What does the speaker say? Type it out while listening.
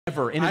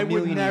Ever in a I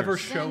million would never years.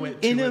 show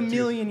it to in a dude.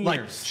 million years.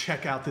 Like,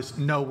 check out this.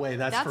 No way.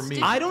 That's for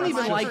me. I don't That's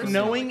even my like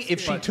personal knowing if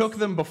she took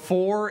them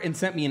before and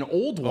sent me an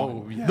old one.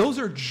 Oh, yeah. Those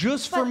are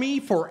just for me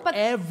forever. But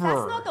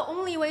that's not the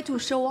only way to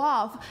show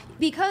off.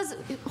 Because,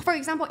 for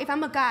example, if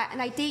I'm a guy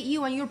and I date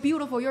you and you're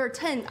beautiful, you're a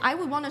 10, I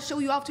would want to show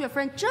you off to a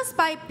friend just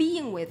by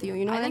being with you.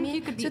 You know what I mean? I think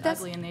you could be So that's-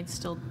 ugly and they'd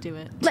still do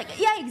it. Like,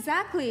 yeah,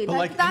 exactly. But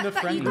like in the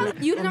friend group,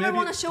 you or never maybe-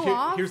 want to show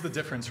off. Here's the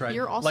difference, right?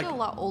 You're also like, a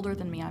lot older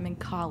than me. I'm in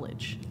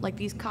college. Like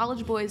these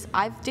college boys,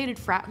 I've dated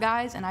frat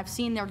guys and I've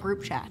seen their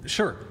group chat.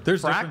 Sure,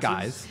 there's Frat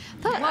differences.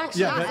 guys. Well,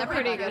 Yeah, not but-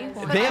 everybody. Pretty good.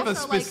 But They have a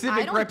also, like, I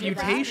specific don't do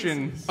that.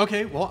 reputation.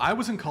 Okay, well, I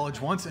was in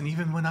college once, and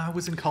even when I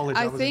was in college,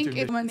 I I wasn't think doing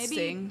it's it. woman's Maybe-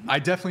 thing. I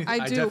definitely I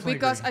do definitely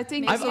because agree. I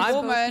think Maybe as a both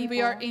woman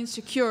we are people.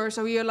 insecure,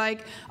 so we are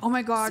like, oh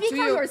my god, Speak do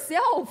for you?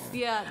 yourself.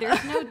 Yeah,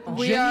 there's no.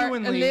 We are a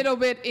Genuinely- little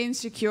bit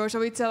insecure, so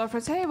we tell our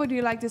friends, hey, what do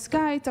you like this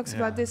guy? He talks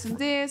about this and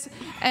this,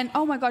 and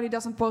oh my god, he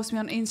doesn't post me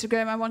on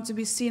Instagram. I want to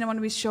be seen. I want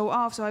to be show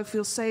off, so I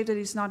feel safe that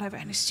he's not have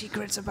any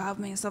secrets about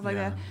me and stuff like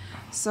that.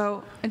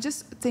 So I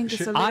just think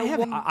it's a little. I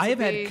have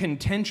to had be-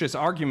 contentious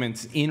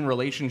arguments in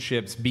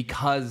relationships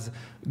because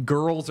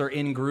girls are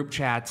in group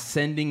chats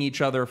sending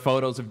each other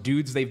photos of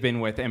dudes they've been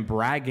with and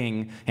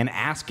bragging and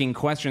asking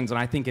questions, and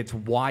I think it's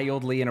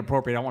wildly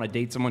inappropriate. I want to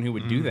date someone who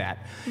would do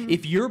that.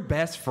 If your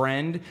best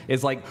friend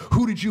is like,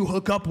 "Who did you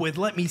hook up with?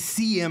 Let me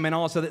see him," and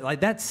all so that,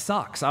 like that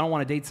sucks. I don't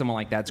want to date someone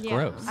like that. It's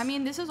gross. I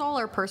mean, this is all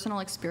our personal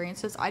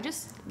experiences. I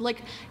just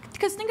like,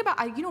 because think about,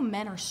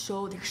 men are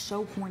they're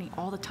so horny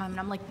all the time, and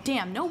I'm like,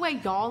 damn, no way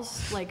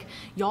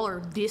y'all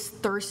are this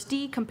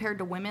thirsty compared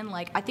to women.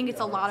 Like, I think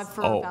it's a lot of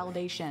for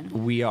validation.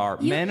 We are.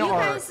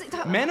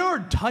 Men are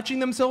touching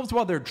themselves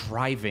while they're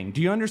driving.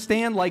 Do you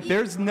understand? Like,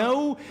 there's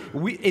no.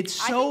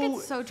 It's I so. think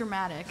it's so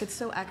dramatic. It's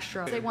so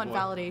extra. They want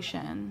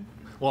validation.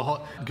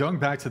 Well, going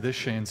back to this,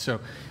 Shane, so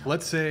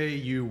let's say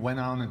you went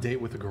on a date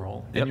with a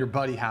girl, and your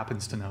buddy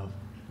happens to know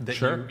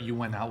that you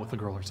went out with a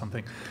girl or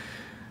something.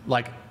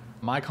 Like,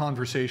 my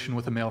conversation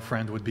with a male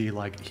friend would be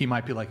like, he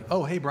might be like,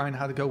 oh, hey, Brian,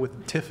 how'd it go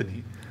with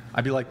Tiffany?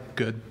 I'd be like,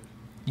 good.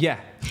 Yeah.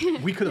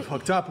 We could have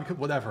hooked up, we could,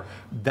 whatever.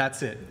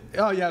 That's it.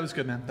 Oh, yeah, it was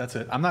good, man. That's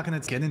it. I'm not going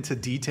to get into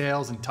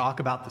details and talk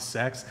about the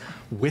sex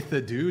with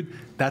the dude.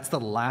 That's the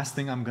last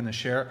thing I'm going to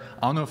share.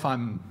 I don't know if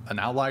I'm an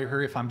outlier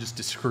here, if I'm just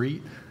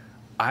discreet.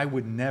 I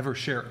would never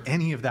share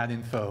any of that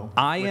info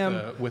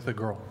with a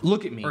girl.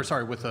 Look at me. Or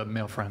sorry, with a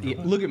male friend. Yeah,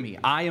 look at me.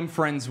 I am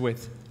friends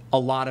with a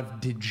lot of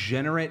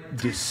degenerate,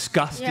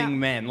 disgusting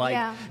men.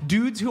 Like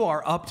dudes who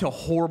are up to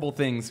horrible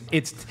things.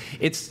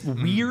 It's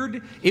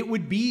weird. It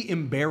would be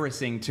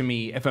embarrassing to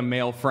me if a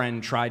male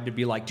friend tried to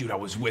be like, dude, I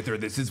was with her.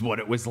 This is what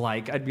it was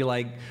like. I'd be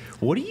like,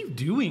 what are you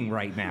doing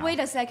right now? Wait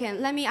a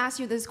second. Let me ask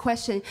you this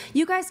question.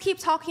 You guys keep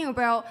talking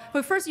about,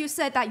 but first you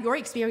said that your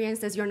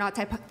experience is you're not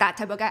that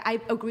type of guy.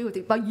 I agree with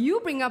you. But you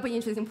bring up an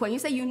interesting point. You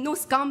say you know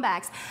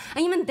scumbags,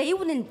 and even they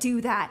wouldn't do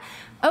that.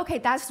 Okay,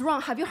 that's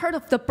wrong. Have you heard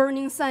of the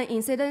Burning Sun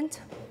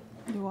incident?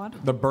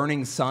 What? The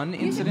Burning Sun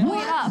incident? Pull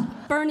it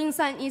up. Burning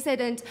Sun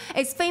incident.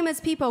 It's famous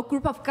people,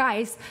 group of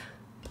guys.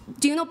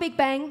 Do you know Big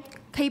Bang,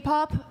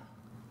 K-pop?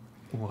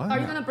 What? Are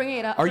you gonna bring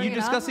it up? Are you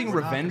discussing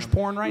revenge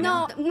porn right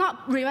now? No,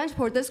 not revenge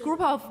porn. This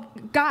group of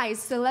guys,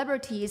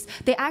 celebrities,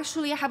 they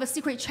actually have a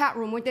secret chat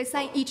room where they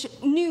send each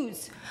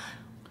news.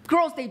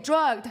 Girls they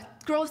drugged,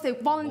 girls they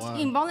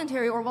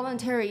involuntary or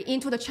voluntary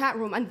into the chat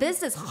room, and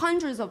this is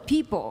hundreds of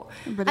people.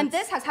 And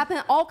this has happened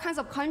in all kinds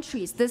of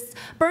countries. This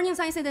Burning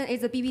Sun incident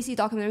is a BBC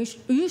documentary.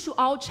 You should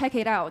all check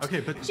it out. Okay,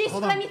 but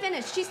hold let on. me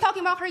finish. She's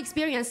talking about her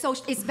experience, so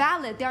it's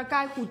valid. There are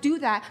guys who do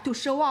that to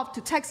show off,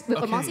 to text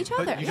amongst each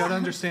other. But you gotta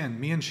understand,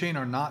 me and Shane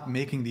are not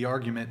making the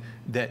argument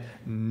that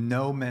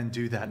no men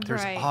do that.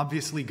 There's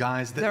obviously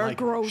guys that They're like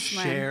gross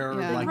men. share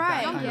Yeah. like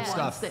that kind of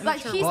stuff.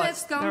 Like he But-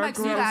 says scumbags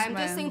do that. I'm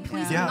just saying,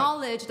 please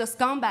acknowledge the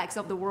scumbags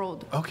of the world.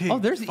 Okay. Oh,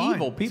 there's fine,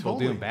 evil people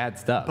totally. doing bad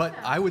stuff. But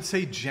I would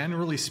say,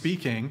 generally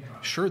speaking,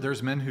 sure,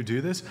 there's men who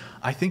do this.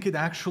 I think it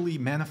actually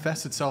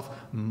manifests itself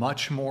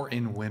much more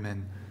in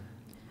women.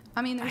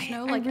 I mean, there's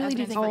no I really do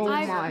evidence think for that.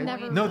 either. I've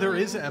never No, there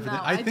is evidence.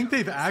 No, I think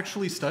they've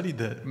actually studied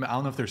that. I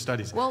don't know if there's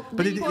studies. Well,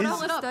 but they it pull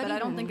is. it up, but I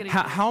don't think it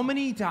How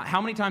many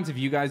times have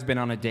you guys been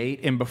on a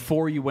date, and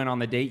before you went on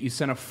the date, you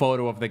sent a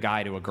photo of the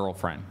guy to a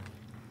girlfriend?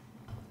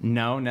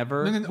 No,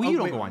 never? No, no, no. Well, Oh, you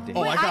don't wait. go on dates.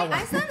 Oh, I got one.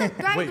 I sent a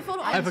guy Wait, the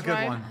photo. I have a good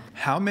tried. one.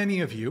 How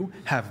many of you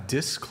have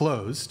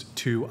disclosed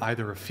to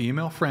either a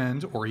female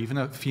friend or even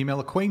a female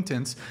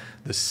acquaintance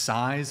the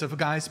size of a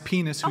guy's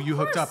penis who Of you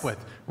hooked up course.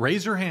 with?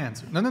 Raise your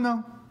hands.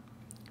 No.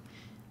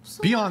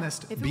 Be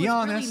honest. If it Be was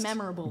honest. really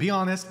memorable. Be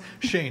honest.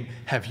 Shane,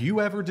 have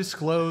you ever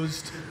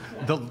disclosed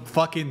the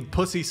fucking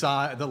pussy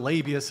size, the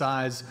labia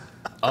size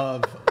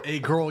of a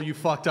girl you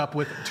fucked up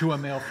with to a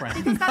male friend?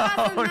 Because that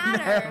doesn't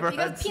matter.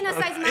 Because penis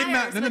size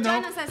matters. No.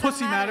 Vagina size Pussy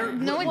doesn't matter.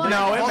 No, it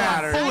No, it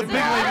matters. Full It of big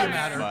labia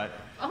matters. matter.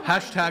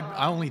 Hashtag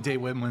I only date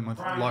women with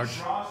large.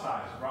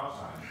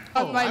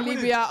 Of my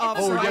Libya off,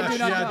 so I yeah, do she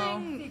not had-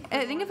 know.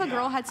 I think if a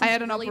girl had I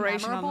had something an really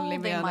operation on memorable, they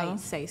Olivia, might though.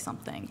 say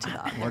something to the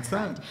What's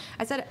friend. that?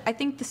 I said I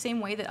think the same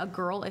way that a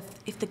girl,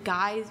 if the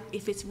guy,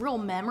 if it's real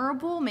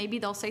memorable, maybe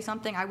they'll say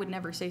something. I would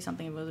never say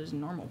something if it was a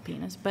normal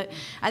penis, but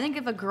I think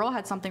if a girl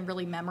had something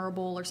really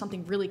memorable or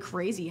something really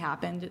crazy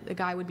happened, a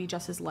guy would be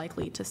just as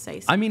likely to say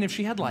something. I mean, if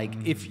she had like,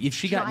 if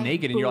she got Giant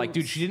naked and you're like,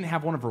 dude, boobs. she didn't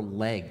have one of her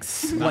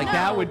legs, like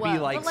that would be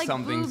No, like but, like,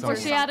 something. boobs So or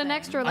She had an something.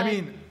 extra I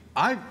leg. mean,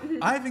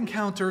 I've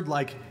encountered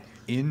like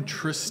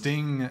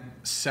interesting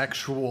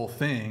sexual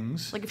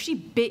things. Like if she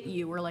bit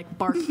you or like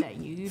barked at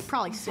you, you'd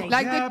probably say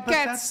Like Yeah, the but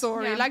cat that's-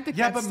 story. yeah. Like the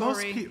Yeah, cat but most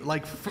story. people,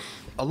 like,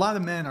 a lot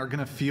of men are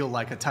gonna feel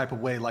like a type of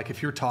way. Like,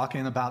 if you're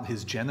talking about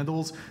his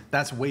genitals,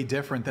 that's way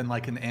different than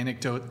like an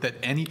anecdote that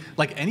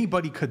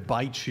anybody could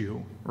bite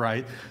you,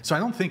 right? So I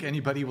don't think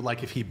anybody would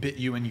like if he bit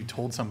you and you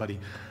told somebody,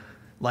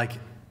 like,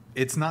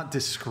 it's not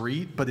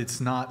discreet, but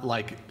it's not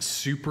like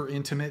super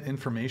intimate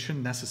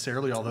information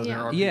necessarily. Although there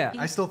are, Yeah.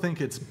 I still think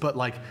it's, but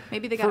like,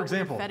 Maybe they got for a weird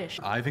example, fetish.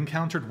 I've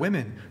encountered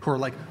women who are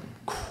like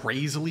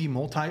crazily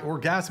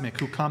multi-orgasmic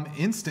who come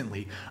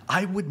instantly.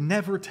 I would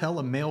never tell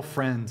a male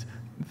friend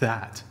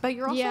that. But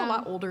you're also Yeah. a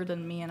lot older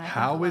than me, and I think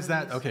How a lot is of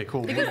that? these- Okay,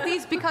 cool.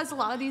 Because a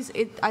lot of these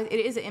it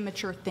is an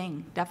immature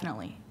thing,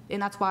 definitely,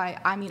 and that's why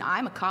I mean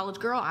I'm a college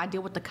girl. I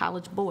deal with the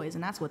college boys,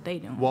 and that's what they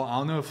do. Well, I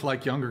don't know if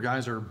like younger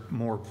guys are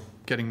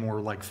getting more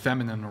like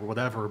feminine or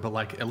whatever, but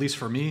like at least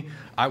for me,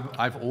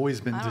 I've always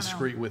been I don't know.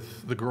 discreet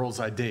with the girls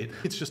I date.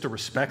 It's just a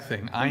respect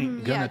thing. I ain't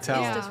yeah, gonna it's,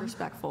 tell. it's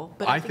disrespectful.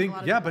 But I think think a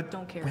lot of yeah, people but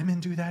don't care. women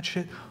do that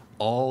shit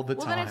all the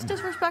Well, time. then it's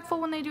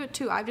disrespectful when they do it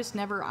too. I haven't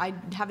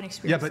Yeah,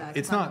 experienced but that.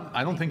 it's 'cause not.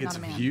 I don't think not it's a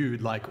man.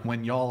 viewed like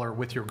when y'all are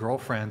with your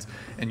girlfriends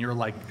and you're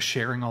like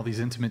sharing all these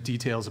intimate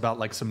details about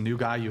like some new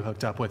guy you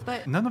hooked up with.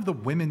 But- None of the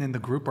women in the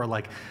group are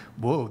like,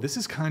 "Whoa, this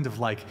is kind of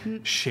like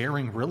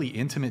sharing really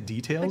intimate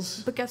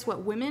details." But guess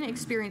what? Women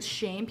experience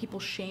shame. People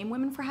shame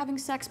women for having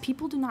sex.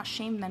 People do not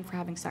shame men for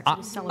having sex.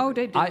 They celebrate. Oh,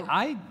 they do.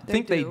 I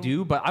think they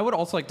do, but I would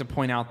also like to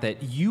point out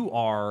that you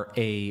are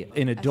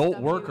an adult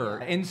SW, worker,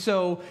 yeah. and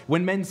so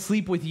when men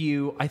sleep with you,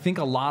 I think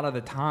a lot of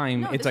the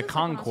time No, it's this a was, like,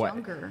 when I was conquest.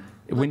 younger.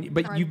 But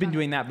Or you've been I've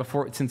doing that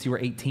before since you were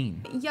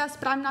 18. Yes,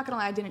 but I'm not gonna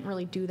lie. I didn't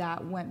really do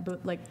that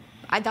but like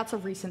that's a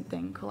recent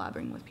thing,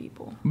 collaborating with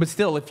people. But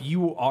still, if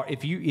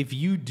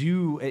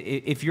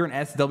you're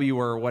an SW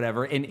or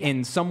whatever,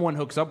 and someone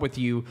hooks up with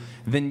you,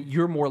 then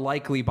you're more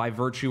likely, by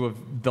virtue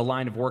of the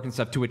line of work and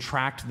stuff, to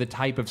attract the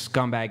type of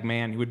scumbag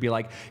man who would be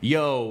like,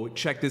 "Yo,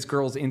 check this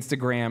girl's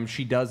Instagram.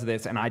 She does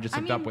this, and I just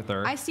hooked up with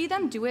her." I see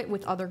them do it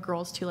with other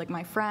girls too, like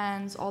my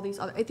friends, all these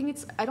other.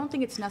 I don't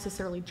think it's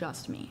necessarily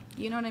just me.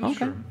 You know what I mean?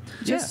 Okay.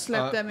 Just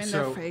slap Uh, them in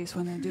their so- face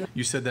when they do it.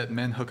 You said that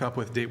men hook up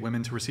with date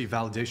women to receive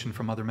validation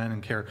from other men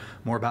and care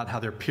more about how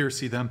their peers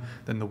see them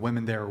than the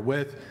women they are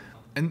with.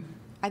 And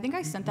I think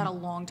I sent that a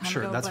long time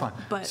sure, ago. that's but,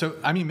 fine. But So,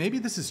 I mean, maybe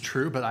this is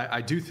true, but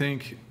I do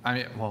think,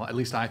 well, at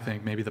least I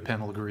think, maybe the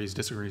panel agrees,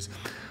 disagrees.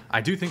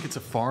 I do think it's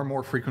a far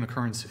more frequent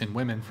occurrence in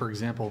women. For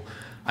example,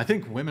 I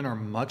think women are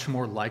much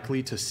more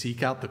likely to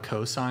seek out the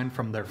cosign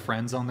from their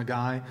friends on the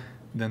guy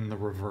than the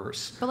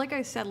reverse. But like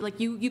I said, like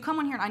you come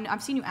on here and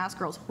I've seen you ask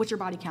girls, what's your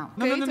body count?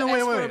 No, Okay, no, to wait, ask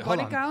for wait, a wait, hold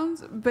body on.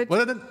 count,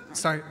 but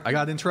Sorry, I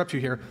got to interrupt you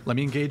here. Let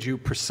me engage you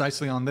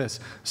precisely on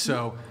this.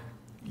 So,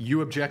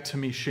 you object to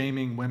me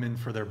shaming women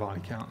for their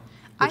body count,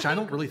 which I think-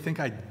 don't really think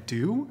I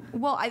do.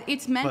 Well,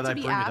 it's meant But to I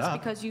be bring it asked up.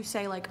 because you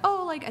say like,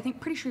 oh, like I think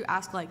pretty sure you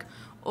ask like,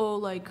 oh,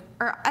 like,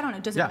 or I don't know,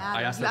 does it Yeah, matter?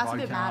 I asked you their ask if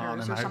body it count,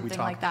 matters and or we something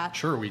talk- like that.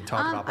 sure, we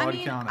talk about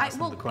body count, ask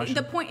them the question.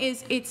 The point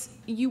is, it's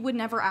you would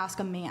never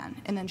ask a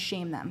man and then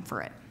shame them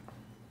for it.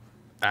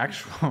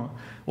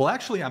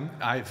 Actually,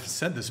 I've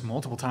said this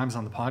multiple times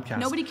on the podcast.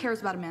 Nobody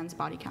cares about a man's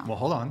body count. Well,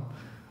 hold on.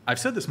 I've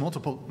said this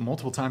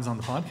multiple times on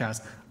the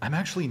podcast. I'm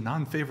actually not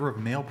in favor of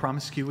male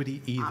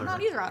promiscuity either. I'm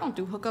not either. I don't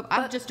do hookup.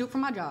 I just do it for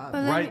my job.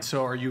 Right.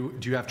 So,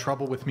 do you have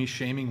trouble with me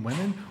shaming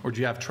women, or do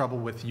you have trouble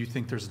with you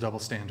think there's a double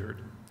standard?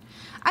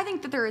 I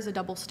think that there is a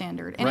double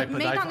standard, and Right, it but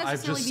may not I've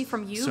necessarily just- be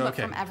from you, so, but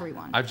okay. from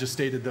everyone. I've just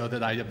stated though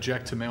that I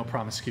object to male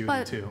promiscuity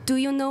But too. do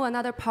you know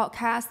another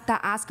podcast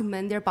that asks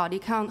men their body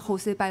count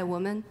hosted by a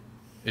woman?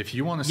 If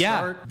you want to Yeah,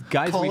 start,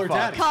 guys, call we her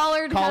fucked. daddy. Call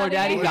her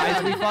daddy.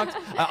 guys, we fucked.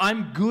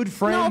 I'm good No,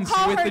 friends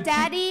call with her the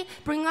daddy,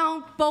 bring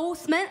on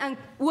both men and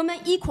women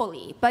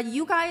equally. But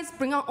you guys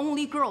bring on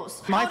only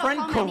girls. My Out of friend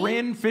how many?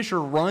 Corinne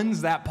Fisher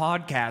runs that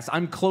podcast.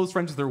 I'm close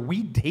friends with her.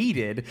 We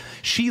dated.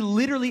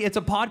 It's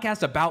a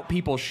podcast about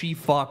people she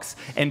fucks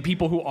and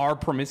people who are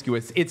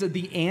promiscuous. It's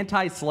the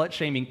anti-slut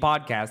shaming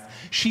podcast.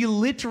 She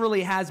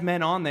literally has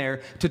men on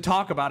there to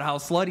talk about how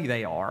slutty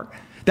they are.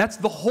 That's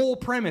the whole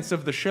premise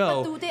of the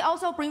show. Do they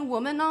also bring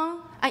women on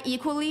and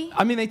equally?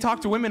 I mean, they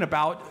talk to women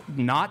about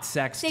not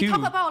sex They too. talk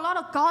about a lot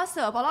of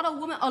gossip. A lot of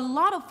women, a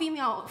lot of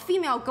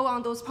female go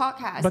on those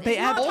podcasts. But they it's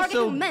not add targeting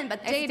also men,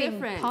 but it's Dating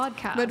different.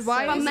 podcast. But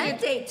why But is men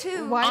it? date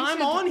too. Why I'm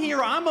should- on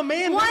here. I'm a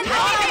man. One We're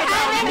talking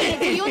about minute.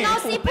 Do you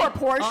not see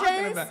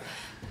proportions?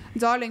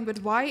 Darling, but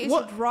why is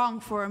What? it wrong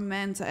for a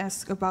man to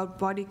ask about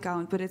body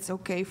count, but it's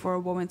okay for a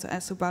woman to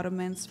ask about a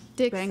man's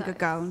Dick bank size.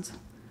 account?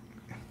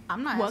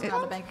 I'm not asking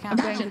about the bank A account.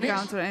 bank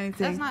account or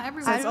anything. That's not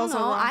everyone. So I it's don't also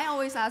know. wrong. I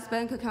always ask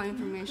bank account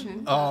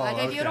information. Oh, like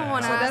if you don't okay.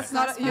 want to So ask, that's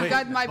not. You Wait,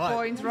 got my but-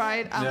 point,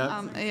 right?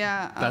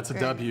 Yeah. That's a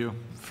okay. W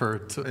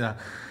for yeah.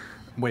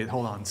 Wait,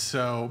 hold on.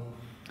 So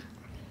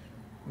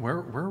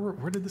where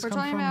did this We're come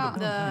talking from? about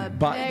the.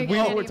 But big we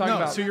know what we're Eddie talking no,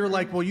 about. so you're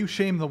like, well, you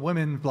shame the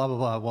women, blah blah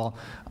blah. Well,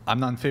 I'm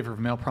not in favor of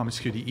male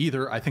promiscuity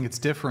either. I think it's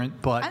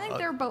different, but I think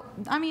they're both.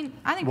 I mean,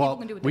 I think well, people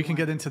can do what they we can want.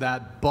 get into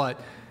that. But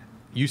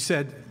you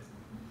said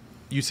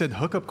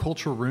hookup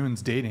culture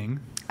ruins dating.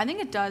 I think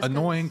it does. 'cause-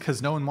 Annoying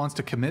because no one wants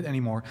to commit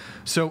anymore.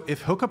 So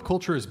if hookup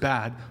culture is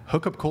bad,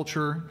 hookup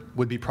culture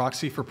would be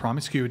proxy for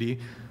promiscuity.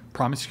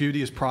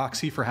 Promiscuity is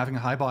proxy for having a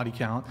high body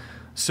count.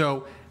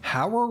 So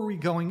how are we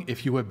going,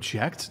 if you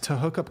object to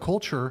hookup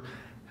culture,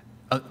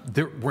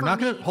 we're not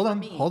going to,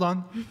 hold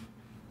on.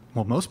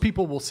 Well, most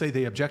people will say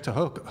they object to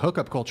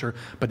hookup culture,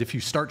 but if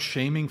you start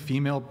shaming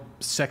female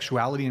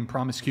sexuality and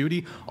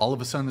promiscuity, all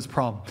of a sudden there's a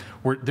problem.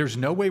 There's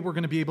no way we're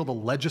going to be able to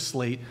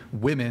legislate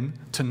women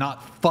to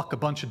not fuck a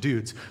bunch of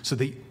dudes. So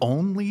the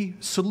only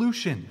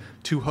solution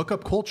to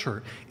hookup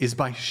culture is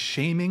by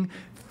shaming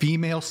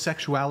female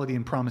sexuality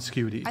and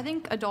promiscuity. I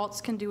think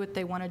adults can do what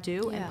they want to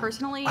do, and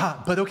personally,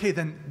 But okay,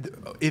 then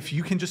if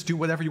you can just do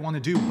whatever you want to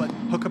do, but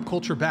hookup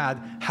culture bad,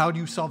 how do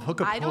you solve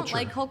hookup I culture? don't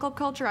like hookup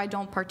culture. I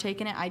don't partake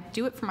in it. I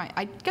do it for my.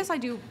 I guess I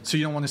do. So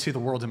you don't want to see the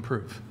world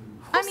improve?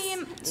 I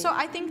mean, so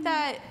I think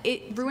that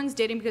it ruins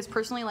dating because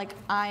personally, like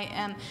I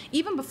am,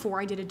 even before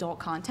I did adult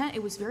content,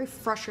 it was very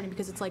frustrating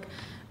because it's like,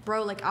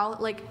 bro, like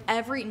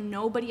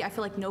I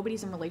feel like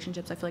nobody's in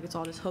relationships. I feel like it's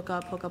all just hook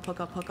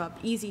up,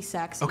 easy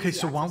sex. Okay, easy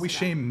so why don't we access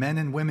to that. shame men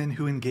and women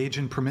who engage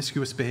in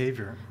promiscuous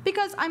behavior?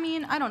 Because I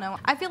mean, I don't know.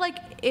 I feel like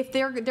if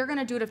they're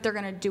gonna do it, if they're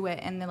gonna do it,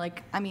 and they're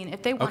like, I mean,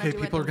 if they want to Okay, do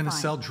it, people are then going to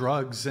fine. sell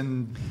drugs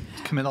and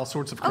commit all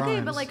sorts of crimes.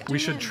 Okay, but like we I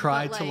should mean,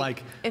 try but, to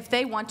like if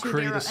they want to,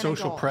 create they're a an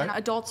social adult, pre- and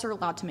adults are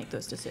allowed to make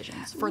those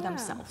decisions for Yeah.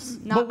 themselves.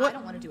 But Not, what- I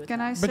don't want to do it.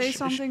 Can I then. say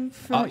something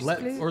first,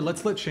 please?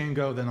 let's let Shane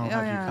go, then I'll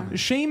have yeah. you come.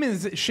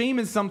 Shame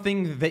is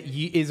something that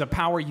is a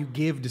power you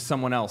give to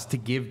someone else to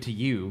give to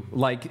you.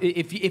 Like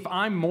if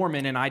I'm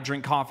Mormon and I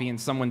drink coffee and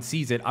someone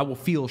sees it, I will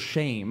feel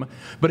shame.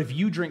 But if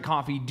you drink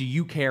coffee, do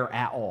you care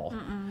at all?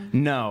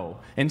 No.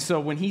 And so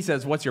when he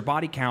says, "What's your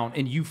body count?"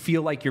 and you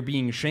feel like you're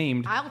being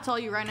shamed, I'll tell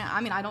you right now.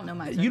 I mean, I don't know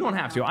my. you don't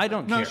have to. I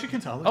don't No, care. she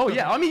can tell us. Oh Go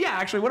yeah. ahead. I mean, yeah.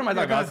 Actually, what am I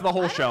talking about? It's the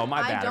whole show.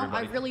 My bad, I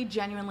everybody. really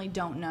genuinely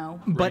don't know.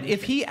 But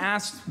if he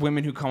asks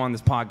women who come on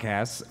this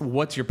podcast,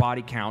 "What's your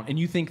body count?" and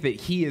you think that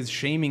he is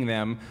shaming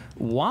them,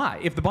 why?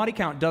 If the body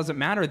count doesn't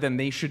matter, then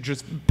they should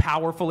just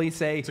powerfully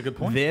say a good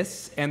point.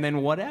 this and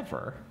then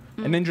whatever.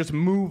 And then just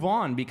move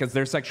on because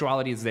their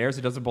sexuality is theirs.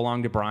 It doesn't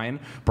belong to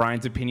Brian.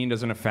 Brian's opinion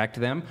doesn't affect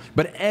them.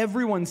 But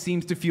everyone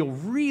seems to feel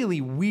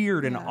really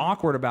weird and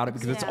awkward about it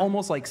because it's Yeah.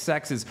 almost like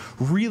sex is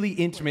really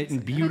intimate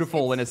and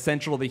beautiful and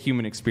essential to the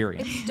human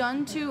experience. It's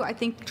done to, I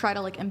think, try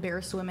to like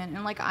embarrass women.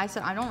 And like I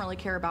said, I don't really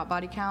care about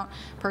body count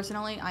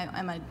personally.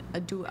 I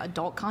do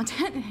adult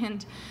content,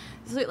 and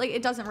so, like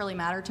it doesn't really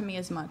matter to me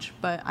as much.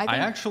 But I think I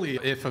actually,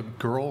 if a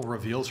girl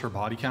reveals her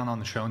body count on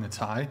the show and it's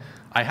high,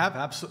 I have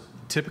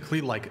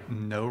typically like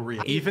no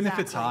reaction. Even if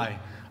it's Exactly. high,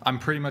 I'm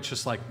pretty much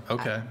just like,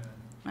 okay. okay.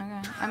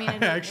 I mean,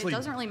 it Actually,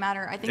 doesn't really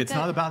matter. I think It's that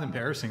not about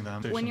embarrassing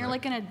them. when you're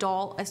like an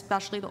adult,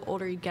 especially the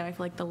older you get, I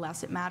feel like the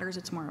less it matters.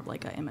 It's more of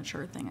like an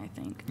immature thing, I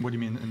think. What do you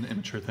mean an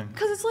immature thing?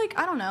 Because it's like,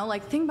 I don't know,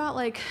 like think about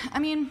like, I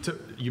mean,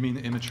 You mean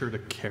immature to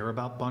care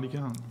about body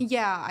count?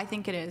 yeah, I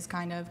think it is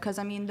kind of. Because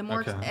I mean,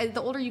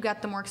 the older you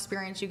get, the more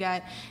experience you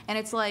get. And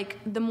it's like,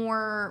 the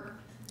more,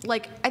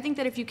 like, I think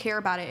that if you care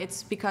about it,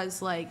 it's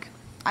because like,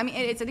 I mean,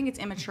 I think it's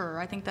immature.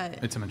 I think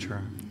that, It's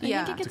immature.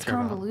 yeah. I think it gets care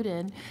about.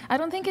 convoluted. I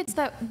don't think it's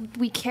that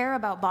we care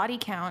about body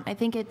count. I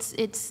think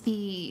it's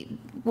the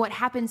what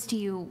happens to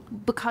you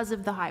because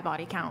of the high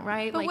body count,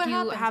 right? But like what you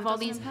happens? have It all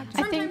doesn't these. impact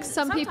I think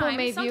some people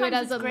may view it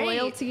as a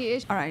loyalty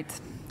issue. All right,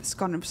 it's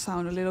gonna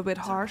sound a little bit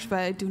harsh, but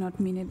I do not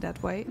mean it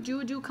that way. Do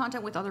you do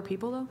content with other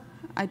people though?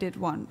 I did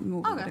one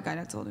movie with Okay. the guy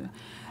that told you,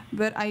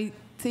 but I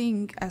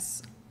think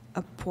as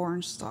a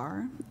porn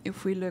star,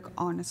 if we look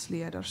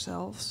honestly at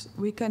ourselves,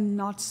 we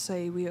cannot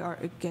say we are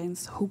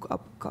against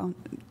hookup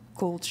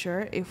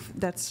culture if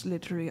that's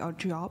literally our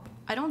job.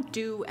 I don't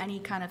do any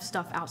kind of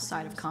stuff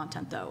outside of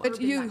content though. or But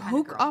be you that kind of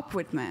hook girl. up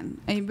with men,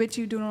 but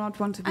you do not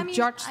want to be I mean,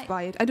 judged I-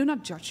 by it. I do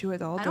not judge you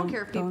at all. I don't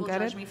care if people get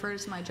judge it. me for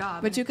it's my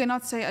job. But you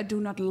cannot say I do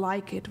not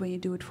like it when you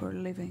do it for a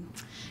living.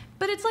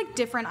 But it's like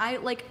different. I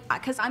like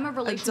because I'm a A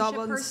relationship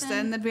double person.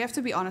 standard. We have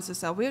to be honest with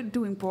ourselves. We're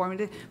doing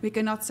porn. We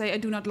cannot say I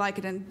do not like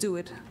it and do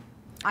it.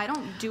 I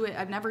don't do it.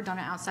 I've never done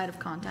it outside of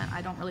content.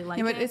 I don't really like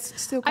Yeah, it. but it's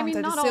still I content.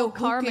 mean, It's not still all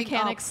car hooking up.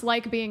 mechanics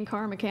like being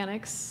car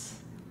mechanics.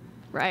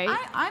 right?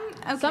 I'm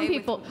okay Some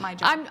people, with my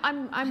job.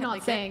 I'm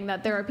not saying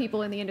that there are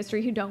people in the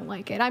industry who don't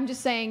like it. I'm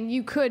just saying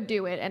you could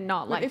do it and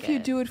not like it. But if you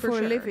do it for a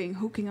sure. living,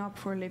 hooking up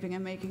for a living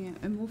and making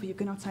a movie, you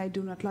cannot say I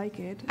do not like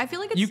it. I feel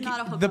like it's not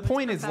a hookup. The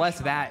point is less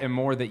that and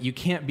more that you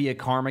can't be a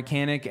car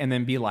mechanic and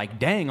then be like,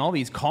 dang, all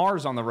these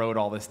cars on the road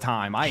all this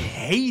time. I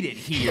hate it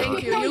here.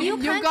 Thank you. No, you You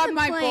can't got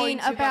my complain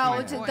point, you got my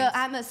about point. the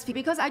atmosphere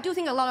because I do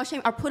think a lot of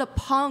shame are put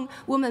upon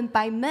women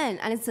by men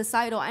and it's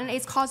societal and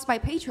it's caused by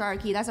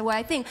patriarchy. That's what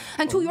I think.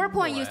 And to your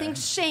point, you think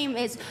shame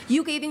is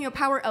you giving your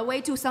power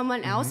away to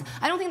someone else.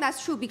 I don't think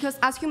that's true because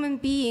as human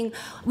beings,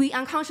 we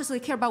unconsciously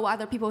care about what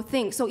other people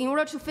think. So in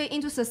order to fit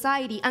into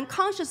society,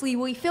 unconsciously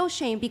we feel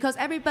shame because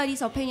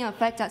everybody's opinion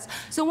affects us.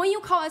 So when you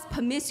call us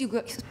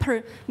promiscuous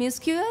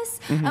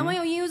and when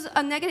you use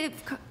a negative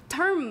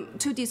term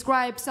to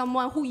describe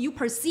someone who you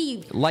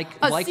perceive Like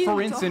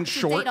for instance,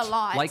 short.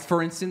 Like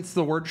for instance,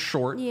 the word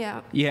short.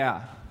 Yeah.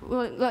 Yeah.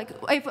 Well, like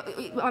if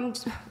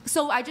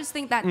so I just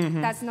think that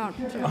that's not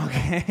true.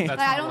 Okay. That's Like, not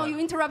I don't know, what- you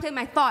interrupted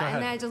my thought Go and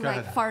then ahead, I just go like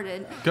ahead.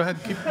 farted. Go ahead,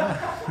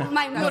 keep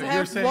My No, mouth. Would you're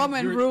have saying-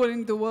 women you're-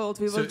 ruling the world.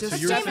 We will So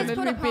just you're Shame is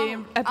put definitely be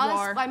upon at us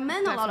war. by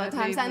men a lot of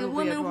times, Definitely and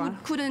we'll be women at war.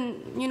 who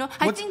couldn't, you know.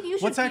 I think you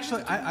should. What's be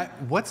actually able to-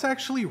 what's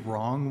actually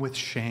wrong with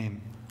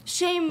shame?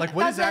 Shame Like,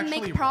 what is doesn't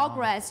actually make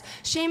progress.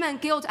 Shame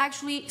and guilt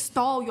actually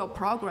stall your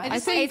progress. I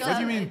think What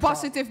do you mean?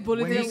 positive When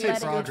you bullying say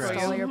is progress? good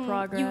for All you. your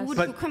progress. You would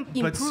But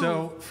improve.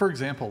 so, for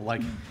example,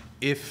 like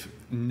if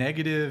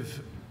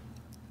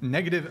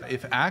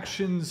if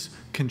actions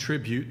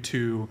contribute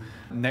to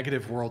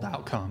negative world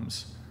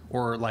outcomes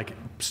or like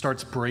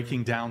starts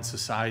breaking down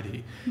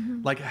society,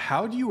 like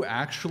how do you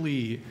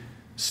actually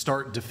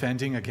start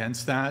defending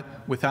against that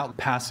without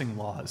passing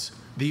laws?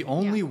 The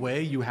only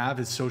way you have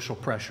is social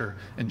pressure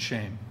and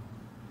shame.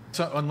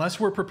 So unless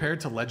we're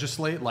prepared to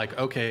legislate, like,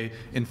 okay,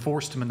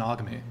 enforced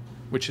monogamy,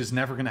 which is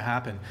never going to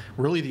happen,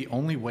 really the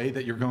only way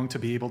that you're going to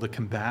be able to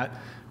combat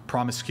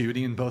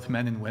promiscuity in both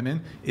men and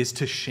women is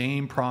to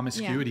shame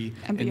promiscuity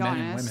And in be men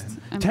and honest.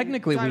 women. And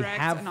Technically, we direct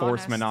have and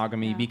forced honest.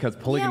 monogamy Yeah. because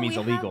polygamy is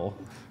we illegal.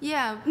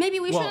 Yeah, maybe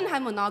we Well- shouldn't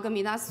have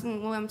monogamy. That's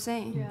what I'm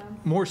saying. Yeah.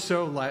 More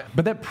so like,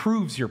 But that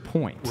proves your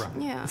point. Right.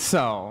 Yeah.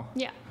 So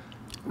Yeah.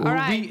 All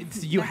right.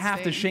 you That's have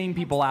to fair. shame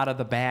people out of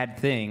the bad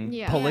thing,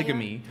 Yeah.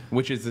 polygamy,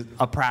 which is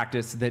a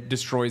practice that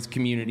destroys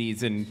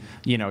communities and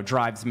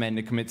drives men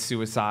to commit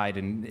suicide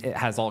and it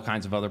has all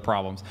kinds of other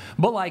problems.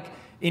 But like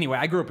anyway,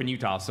 I grew up in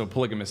Utah, so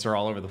polygamists are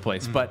all over the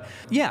place. But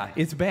yeah,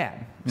 it's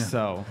bad. Yeah.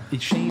 So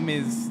shame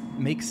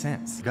makes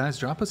sense. guys,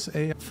 drop us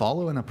a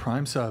follow and a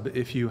Prime sub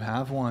if you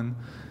have one.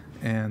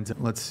 And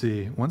let's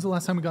see, when's the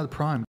last time we got a Prime?